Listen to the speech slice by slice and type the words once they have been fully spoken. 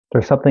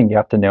There's something you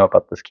have to know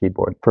about this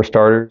keyboard. For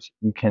starters,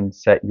 you can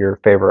set your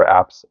favorite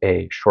apps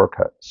a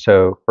shortcut.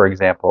 So for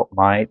example,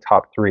 my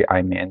top three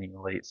I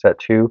manually set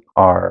to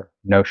are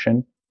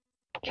Notion,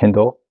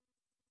 Kindle,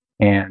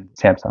 and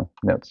Samsung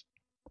Notes.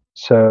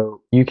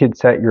 So you could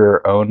set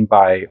your own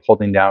by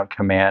holding down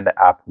Command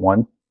App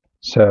 1.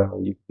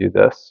 So you can do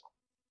this.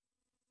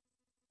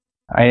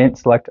 I didn't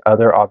select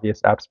other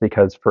obvious apps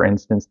because, for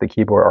instance, the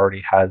keyboard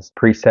already has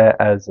preset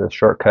as a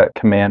shortcut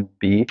Command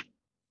B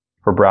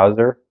for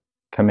browser,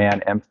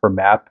 Command M for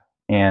map,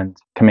 and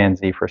Command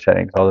Z for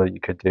settings, although you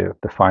could do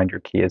the find your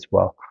key as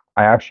well.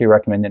 I actually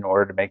recommend, in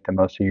order to make the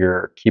most of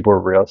your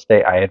keyboard real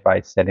estate, I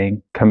advise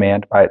setting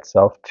Command by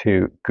itself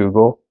to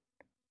Google,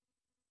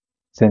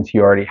 since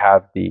you already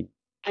have the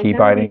key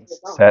bindings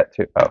set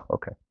to,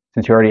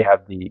 since you already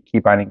have the key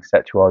bindings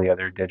set to all the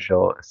other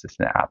digital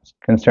assistant apps.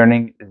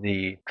 Concerning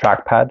the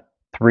trackpad,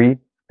 3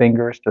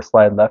 fingers to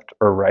slide left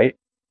or right.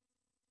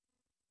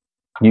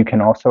 You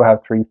can also have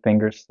 3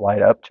 fingers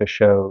slide up to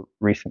show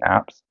recent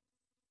apps.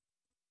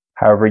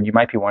 However, you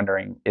might be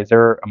wondering, is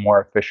there a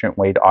more efficient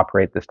way to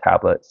operate this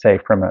tablet, say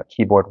from a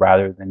keyboard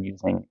rather than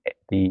using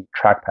the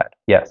trackpad?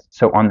 Yes.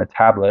 So on the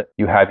tablet,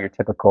 you have your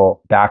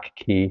typical back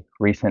key,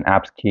 recent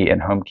apps key,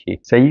 and home key.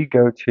 Say you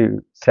go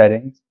to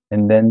settings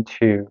and then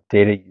to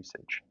data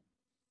usage.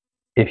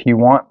 If you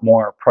want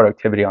more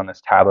productivity on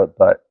this tablet,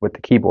 but with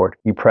the keyboard,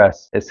 you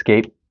press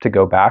escape to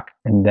go back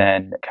and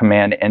then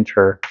Command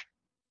Enter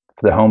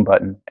for the home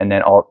button and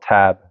then Alt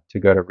Tab to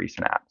go to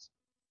recent apps.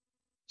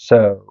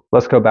 So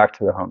let's go back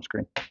to the home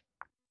screen.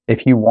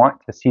 If you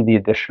want to see the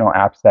additional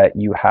apps that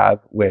you have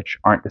which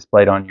aren't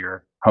displayed on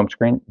your home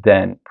screen,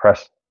 then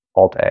press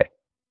Alt A.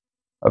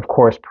 Of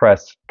course,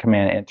 press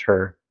Command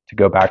Enter to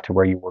go back to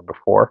where you were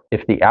before.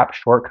 If the app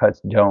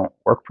shortcuts don't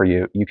work for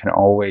you, you can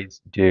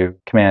always do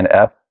Command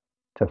F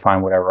to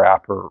find whatever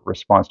app or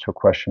response to a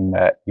question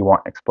that you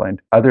want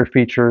explained. Other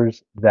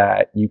features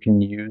that you can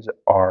use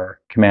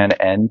are Command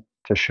N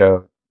to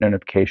show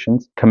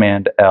notifications,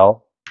 Command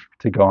L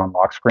to go on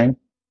lock screen,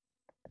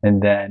 and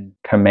then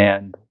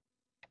Command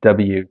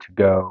W to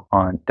go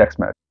on DeX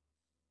mode.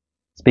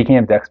 Speaking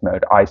of DeX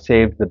mode, I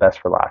saved the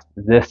best for last.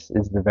 This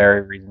is the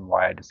very reason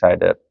why I decided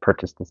to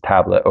purchase this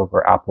tablet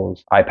over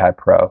Apple's iPad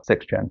Pro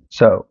 6th Gen.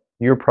 So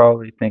you're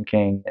probably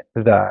thinking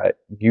that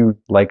you'd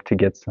like to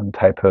get some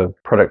type of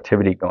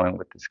productivity going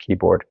with this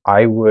keyboard.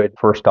 I would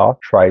first off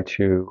try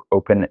to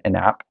open an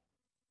app,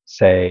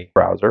 say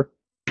browser,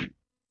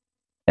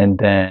 and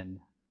then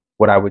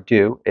what I would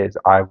do is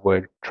I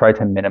would try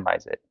to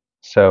minimize it.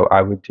 So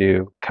I would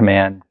do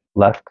Command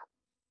left.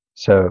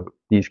 So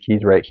these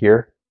keys right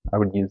here, I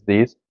would use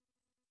these.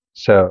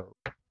 So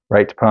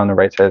right to put on the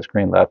right side of the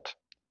screen, left.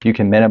 You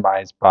can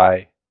minimize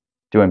by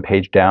doing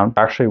page down.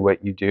 Actually,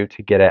 what you do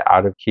to get it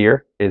out of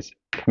here is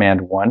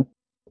Command 1,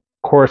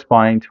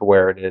 corresponding to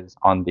where it is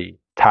on the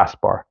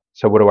taskbar.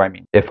 So what do I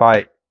mean? If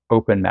I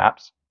open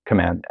Maps,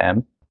 Command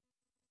M,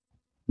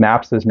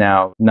 Maps is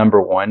now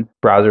number 1,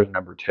 browser is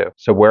number 2.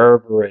 So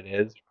wherever it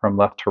is from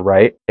left to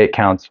right, it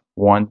counts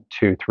 1,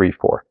 2, 3,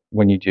 4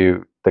 when you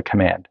do the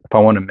command. If I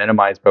want to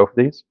minimize both of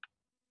these,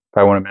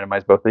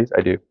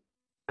 I do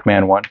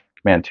Command 1,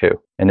 Command 2.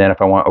 And then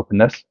if I want to open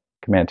this,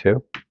 Command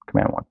 2,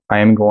 Command 1. I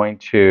am going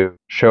to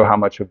show how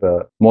much of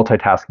a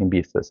multitasking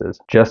beast this is,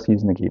 just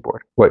using the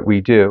keyboard. What we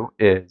do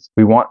is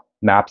we want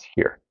Maps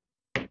here.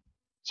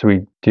 So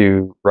we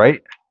do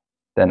right,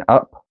 then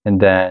up, and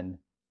then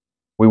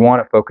we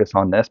want to focus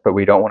on this, but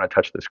we don't want to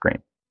touch the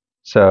screen.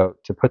 So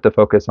to put the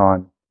focus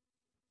on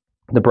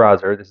the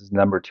browser, this is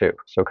number 2.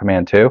 So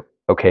Command 2.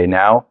 Okay,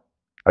 now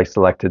I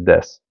selected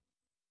this.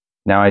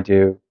 Now I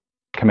do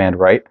Command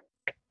right,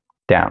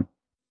 down.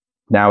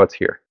 Now it's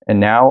here. And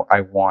now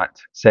I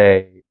want,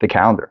 say, the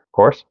calendar, of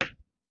course.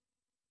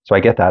 So I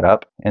get that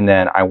up, and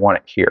then I want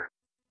it here.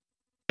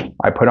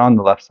 I put on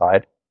the left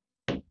side,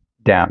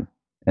 down.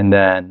 And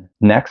then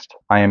next,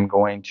 I am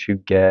going to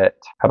get,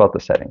 how about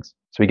the settings?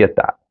 So we get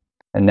that.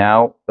 And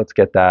now let's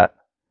get that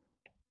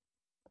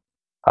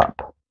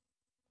up.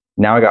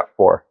 Now I got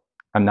 4.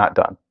 I'm not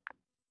done.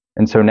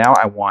 And so now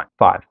I want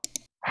 5.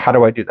 How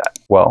do I do that?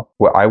 Well,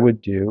 what I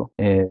would do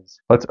is,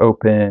 let's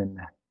open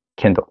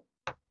Kindle.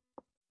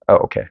 Oh,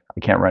 okay. I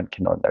can't run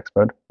Kindle in DeX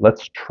mode.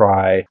 Let's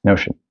try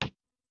Notion.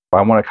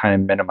 I want to kind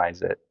of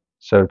minimize it.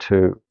 So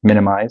to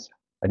minimize,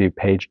 I do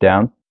page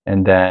down.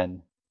 And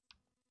then,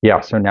 yeah,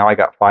 so now I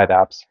got 5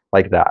 apps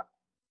like that.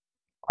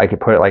 I could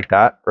put it like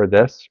that, or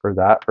this, or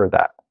that, or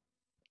that.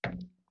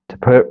 To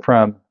put it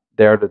from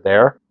there to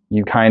there,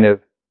 you kind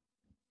of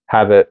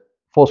have it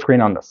full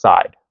screen on the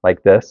side,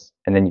 like this,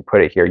 and then you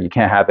put it here. You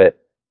can't have it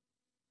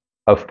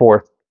a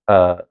fourth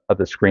of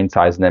the screen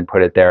size and then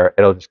put it there.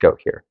 It'll just go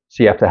here.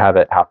 So you have to have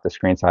it half the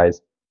screen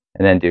size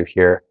and then do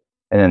here.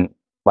 And then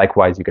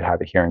likewise, you could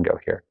have it here and go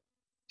here.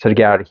 So to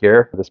get out of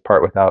here, this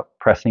part without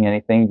pressing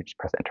anything, you just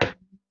press enter.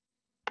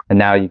 And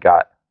now you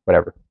got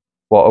whatever.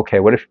 Well, okay,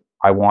 what if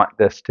I want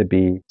this to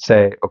be,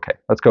 say, okay,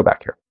 let's go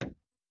back here.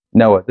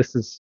 Noah, this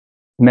is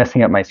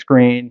messing up my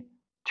screen,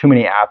 too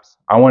many apps.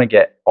 I want to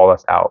get all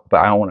this out, but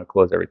I don't want to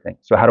close everything.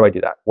 So how do I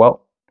do that?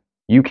 Well,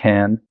 you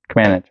can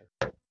Command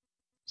Enter.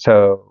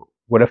 So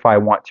what if I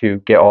want to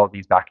get all of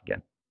these back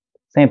again?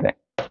 Same thing.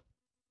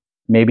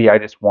 Maybe I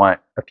just want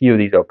a few of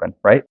these open,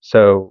 right?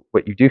 So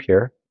what you do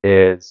here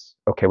is,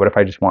 okay, what if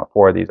I just want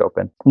 4 of these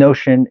open?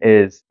 Notion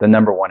is the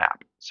number 1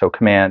 app. So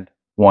command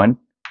 1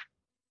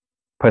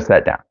 puts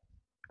that down.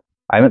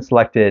 I haven't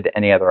selected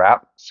any other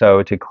app.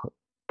 So to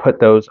put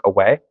those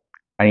away,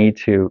 I need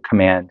to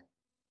command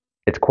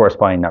its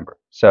corresponding number.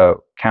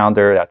 So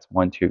calendar, that's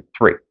 1, 2,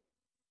 3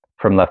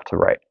 from left to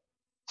right.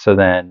 So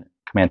then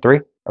command 3.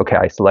 Okay,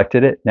 I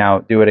selected it. Now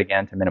do it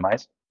again to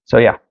minimize. So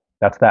yeah,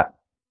 that's that.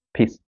 Peace.